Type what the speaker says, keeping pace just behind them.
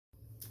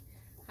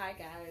Hi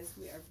guys,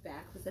 we are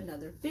back with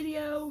another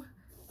video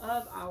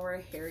of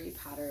our Harry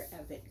Potter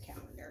Advent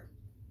Calendar.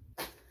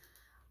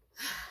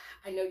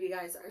 I know you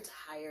guys are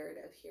tired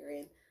of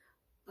hearing,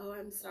 oh,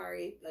 I'm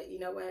sorry, but you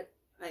know what?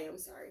 I am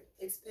sorry.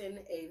 It's been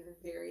a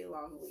very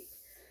long week.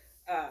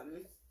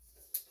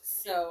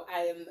 So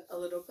I am a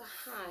little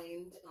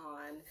behind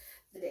on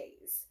the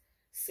days.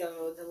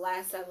 So the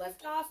last I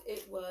left off,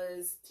 it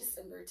was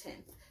December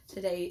 10th.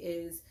 Today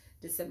is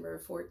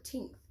December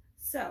 14th.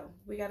 So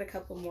we got a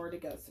couple more to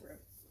go through.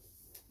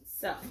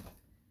 So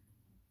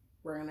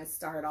we're going to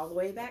start all the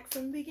way back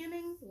from the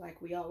beginning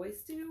like we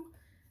always do.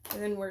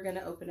 And then we're going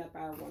to open up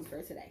our one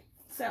for today.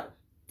 So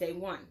day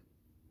 1,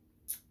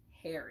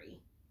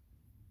 Harry.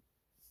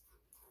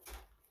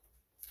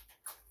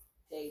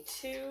 Day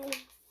 2,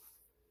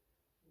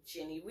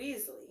 Ginny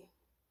Weasley.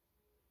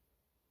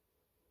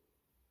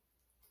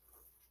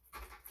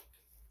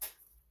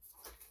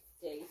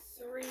 Day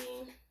 3,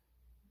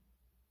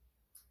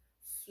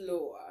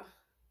 Fleur.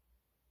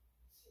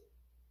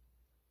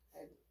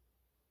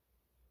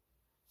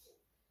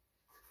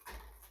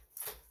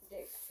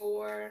 Day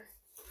 4,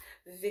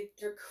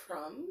 Victor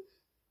Crumb.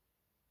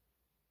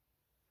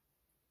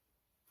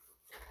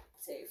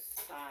 Day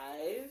 5,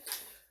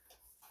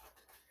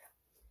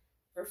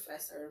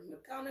 Professor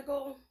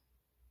McGonagall.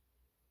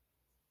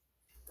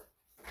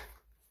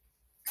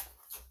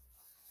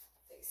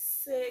 Day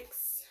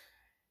 6,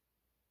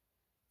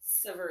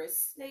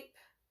 Severus Snape.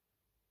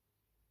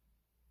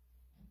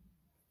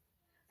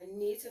 I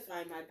need to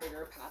find my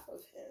bigger pop of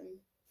him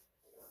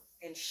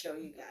and show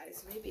you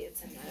guys. Maybe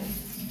it's in there.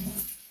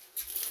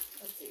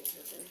 Let's see if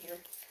it's in here.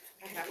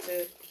 I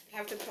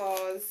have to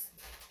pause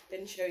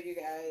and show you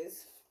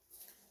guys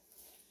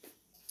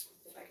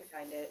if I can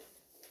find it.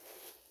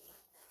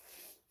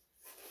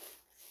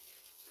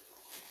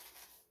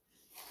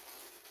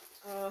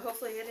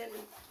 Hopefully I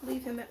didn't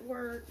leave him at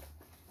work.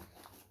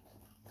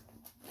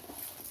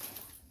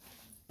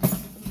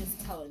 I'm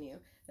just telling you,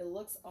 it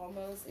looks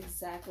almost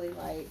exactly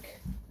like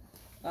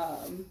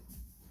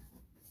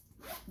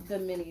the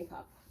mini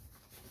pop,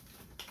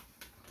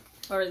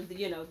 or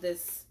you know,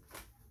 this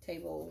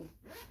table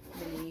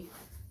mini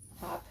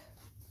pop.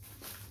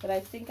 But I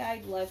think I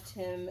left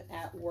him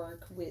at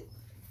work with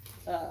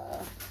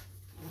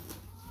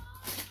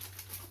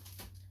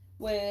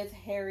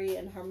Harry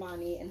and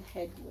Hermione and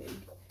Hedwig,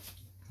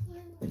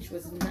 which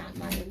was not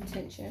my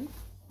intention.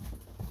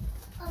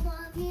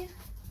 Mommy.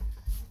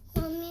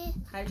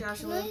 Hi,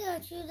 Joshua.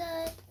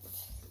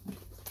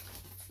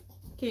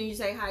 Can you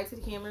say hi to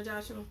the camera,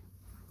 Joshua?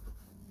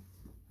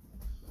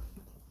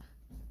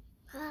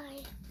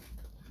 Hi.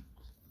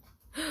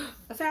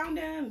 I found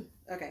him.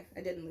 Okay,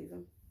 I didn't leave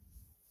him.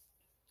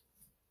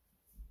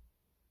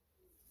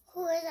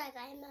 Who is that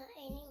guy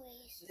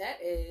anyways? That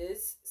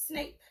is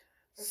Snape.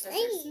 Professor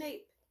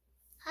Snape.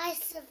 Hi,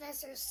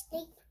 Professor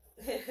Snape.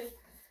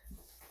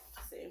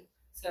 See,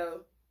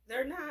 so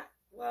they're not,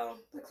 well,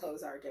 the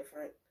clothes are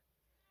different.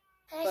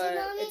 Can But I see,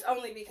 Mommy? it's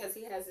only because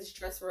he has his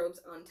dress robes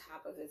on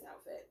top of his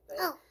outfit. But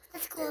oh,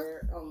 that's cool.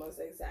 they're almost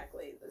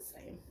exactly the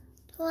same.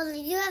 Well,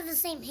 they do have the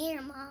same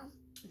hair, Mom.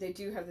 They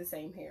do have the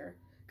same hair.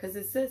 Because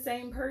it's the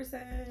same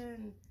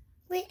person.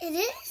 Wait, it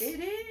is? It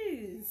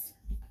is.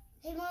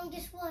 Hey, Mom,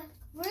 guess what?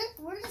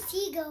 Where does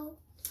he go?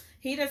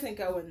 He doesn't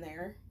go in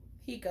there.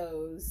 He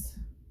goes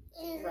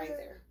right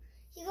there.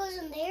 He goes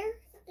in there?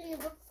 In your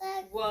book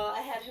bag? Well,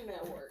 I had him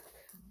at work.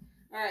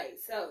 All right,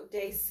 so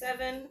day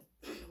 7,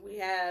 we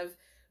have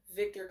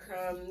Victor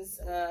Crumb's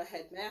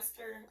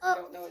headmaster. I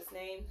don't know his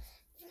name.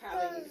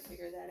 Probably need to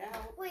figure that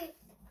out. Wait,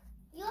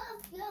 you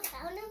have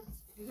found him?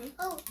 Mm-hmm.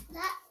 Oh,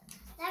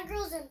 that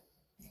girl's in.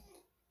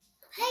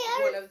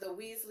 Hey, one of the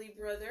Weasley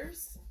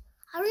brothers.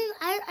 One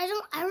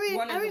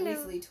of the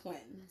Weasley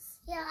twins.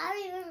 Yeah,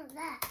 I remember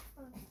that.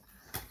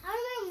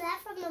 I remember that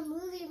from the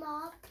movie,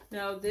 Mom.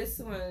 No, this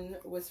one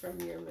was from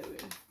your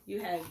movie. You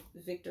had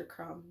Victor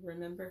Crumb,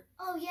 remember?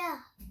 Oh, yeah.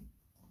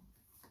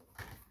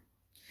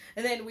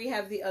 And then we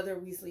have the other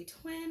Weasley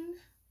twin.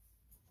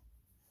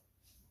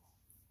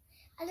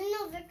 I didn't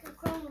know Victor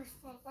Crumb was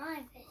from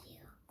my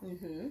video.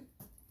 Mm-hmm.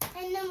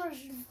 And number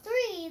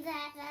 3,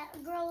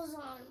 that girl's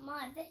on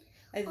my video.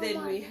 And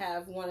then we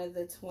have one of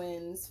the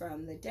twins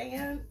from the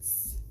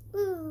dance.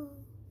 Ooh.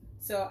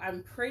 So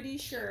I'm pretty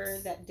sure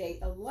that day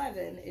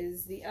 11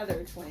 is the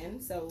other twin.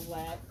 So let's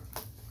Well,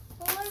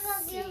 what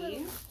about see. the other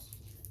one?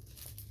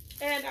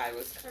 And I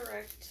was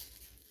correct.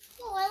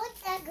 Oh, I like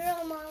that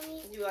girl,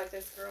 Mommy. You like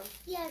this girl?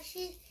 Yeah,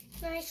 she's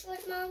nice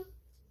with Mom.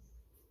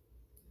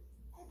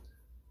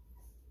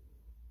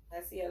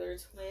 That's the other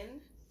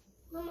twin.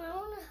 Mom, I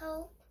want to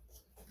help.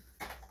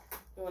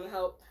 You want to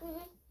help?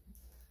 Mm-hmm.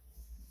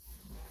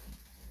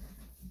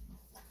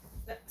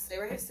 Stay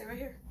right here. Stay right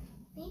here.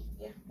 Me?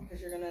 Yeah,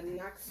 because you're going to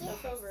knock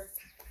stuff over.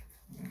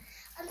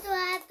 I'm so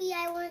happy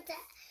I wanted to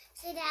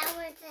say that I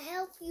wanted to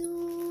help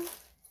you.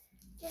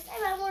 Just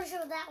I want to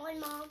show that one,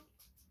 Mom.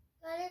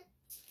 Got it?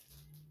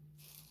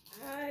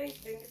 I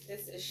think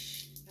this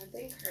is, I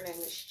think her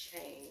name is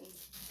Chain.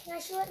 Can I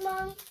show it,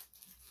 Mom?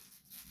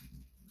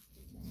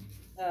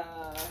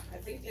 I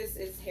think this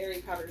is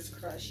Harry Potter's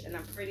crush, and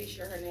I'm pretty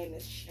sure her name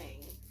is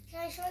Shang.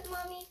 Can I show it,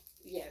 Mommy?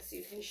 Yes,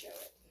 you can show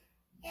it.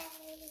 Yay.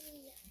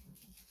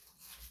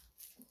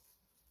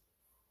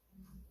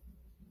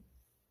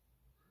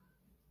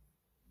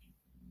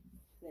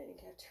 Then you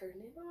gotta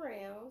turn it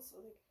around so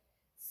they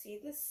see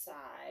the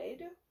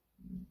side.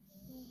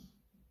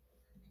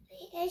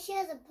 And she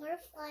has a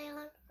butterfly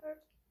on her.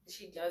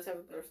 She does have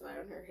a butterfly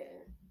on her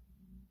hair.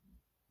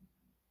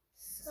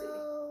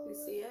 So you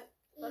see it?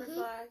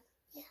 Butterfly?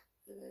 Yeah.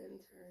 And then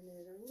turn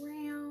it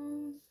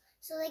around.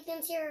 So they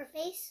can see her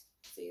face?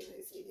 See,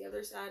 they see the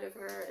other side of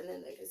her, and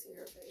then they can see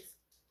her face.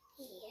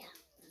 Yeah.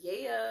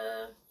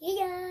 Yeah.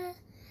 Yeah.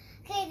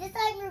 Okay, this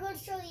time we're going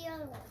to show the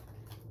other one.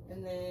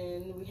 And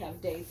then we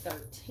have day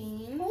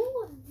 13.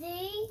 Oh,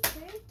 day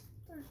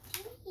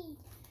 13.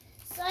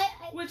 So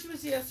which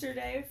was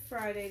yesterday,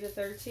 Friday the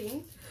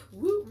 13th.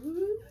 Woo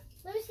woo.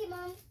 Let me see,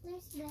 Mom. Let me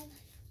see that.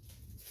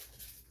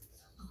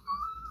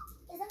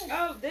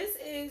 Oh, this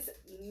is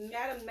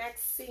Madame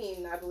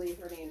Maxine, I believe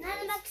her name is.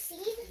 Madame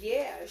Maxine?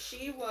 Yeah,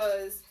 she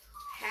was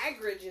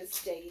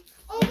Hagrid's date.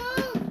 Oh,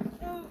 Mom!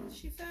 Oh,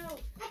 she fell.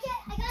 I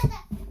got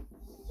that.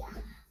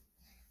 Yeah.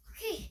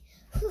 Okay.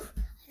 Whew,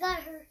 I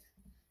got her.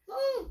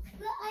 Mom, I'm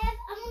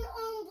gonna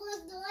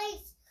unplug the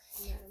lights.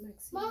 Madame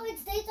Maxine. Mom,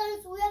 it's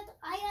daytime, so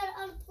I gotta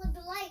unplug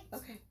the lights.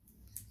 Okay.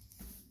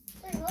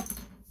 There you go.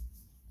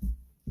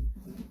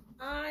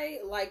 I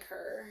like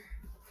her.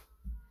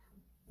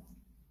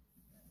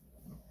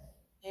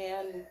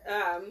 And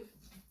I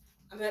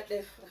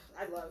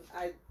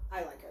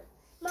like her.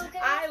 Mom,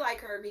 I like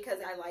her because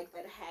I like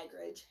that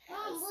Hagrid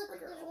has Mom, look, a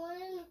there's girl.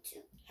 1 and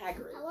 2.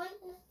 Hagrid. I want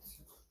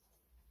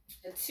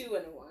A 2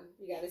 and a 1.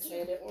 You gotta say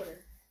it in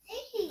order.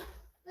 Hey,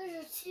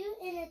 there's a 2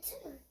 and a 2.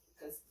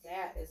 Because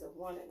that is a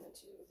 1 and a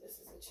 2. This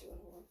is a 2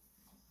 and a 1.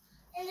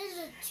 And there's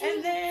a 2.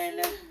 And then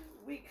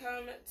we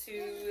come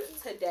to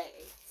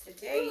today.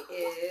 Today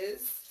is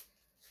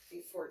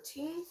the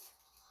 14th.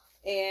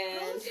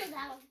 And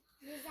that one.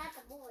 Is that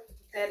the boy?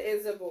 that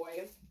is a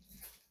boy.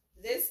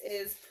 This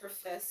is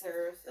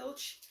Professor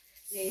Filch.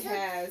 He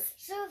has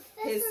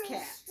his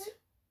cat.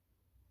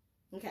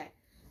 Okay.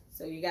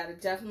 So you got to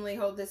definitely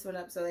hold this one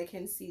up so they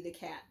can see the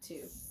cat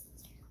too.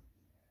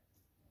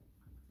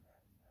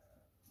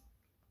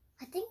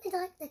 I think they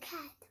like the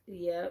cat.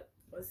 Yep.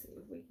 Let's see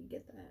if we can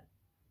get that.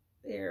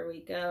 There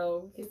we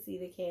go. We can see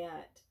the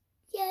cat.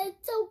 Yeah,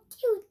 it's so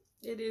cute.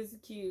 It is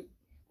cute.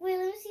 Wait,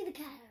 let me see the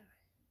cat.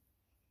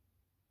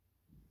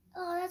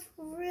 Oh, that's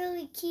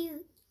really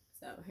cute.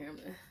 So here I'm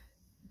going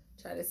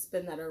to try to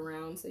spin that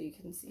around so you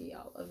can see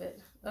all of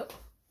it. Oh.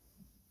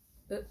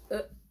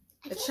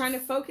 It's trying to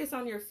focus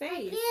on your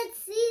face. I can't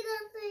see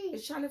nothing.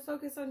 It's trying to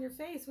focus on your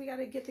face. We got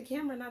to get the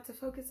camera not to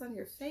focus on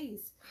your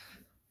face.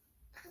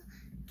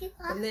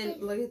 And then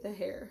look at the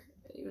hair.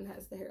 It even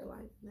has the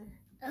hairline in there.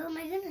 Oh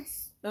my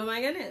goodness. Oh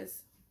my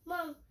goodness.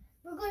 Mom,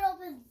 we're going to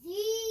open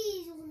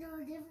these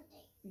on a different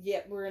day.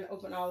 Yep, we're going to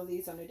open all of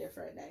these on a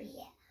different day.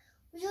 Yeah.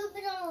 We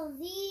open all of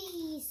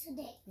these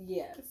today.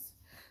 Yes.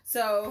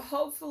 So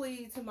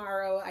hopefully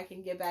tomorrow I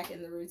can get back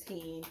in the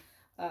routine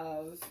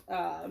of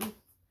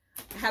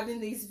having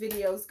these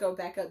videos go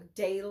back up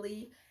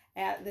daily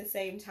at the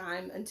same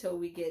time until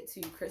we get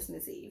to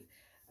Christmas Eve.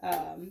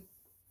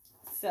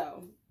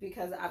 So,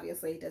 because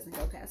obviously it doesn't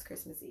go past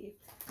Christmas Eve.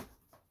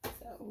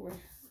 So, we're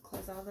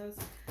close all those.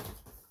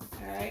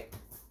 All right.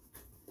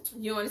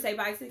 You want to say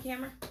bye to the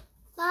camera?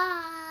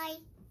 Bye.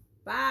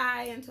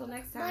 Bye. Until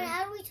next time. But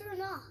how do we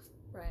turn off?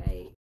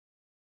 Right